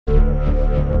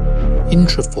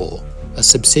Intrafor, a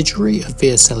subsidiary of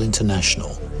VSL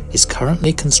International, is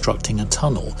currently constructing a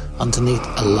tunnel underneath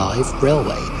a live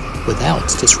railway without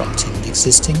disrupting the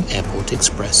existing airport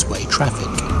expressway traffic.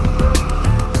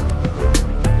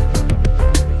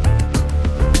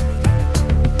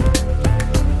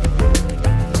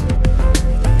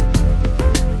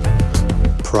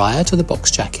 Prior to the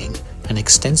box jacking, an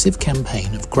extensive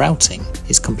campaign of grouting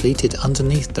is completed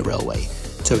underneath the railway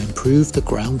to improve the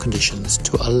ground conditions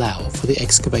to allow for the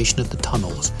excavation of the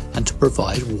tunnels and to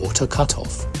provide water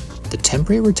cut-off. The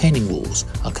temporary retaining walls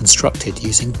are constructed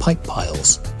using pipe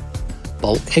piles.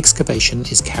 Bulk excavation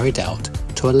is carried out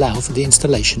to allow for the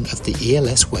installation of the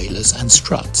ELS whalers and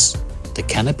struts. The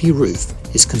canopy roof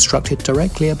is constructed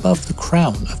directly above the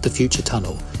crown of the future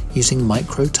tunnel using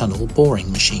micro-tunnel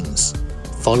boring machines.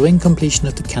 Following completion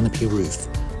of the canopy roof,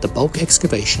 the bulk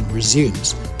excavation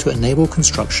resumes to enable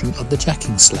construction of the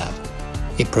jacking slab.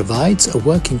 It provides a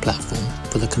working platform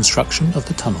for the construction of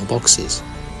the tunnel boxes.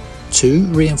 2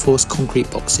 reinforced concrete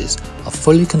boxes are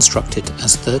fully constructed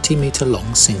as 30-metre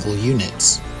long single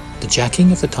units. The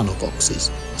jacking of the tunnel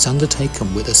boxes is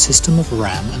undertaken with a system of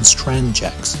ram and strand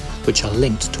jacks, which are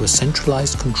linked to a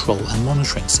centralised control and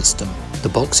monitoring system. The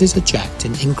boxes are jacked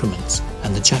in increments,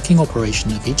 and the jacking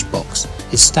operation of each box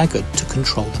is staggered to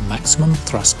control the maximum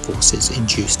thrust forces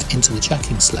induced into the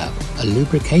jacking slab. A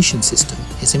lubrication system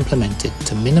is implemented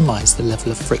to minimise the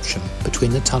level of friction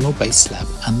between the tunnel base slab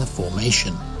and the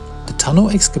formation. The tunnel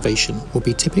excavation will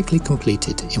be typically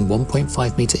completed in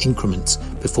 1.5 metre increments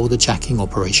before the jacking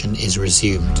operation is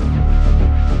resumed.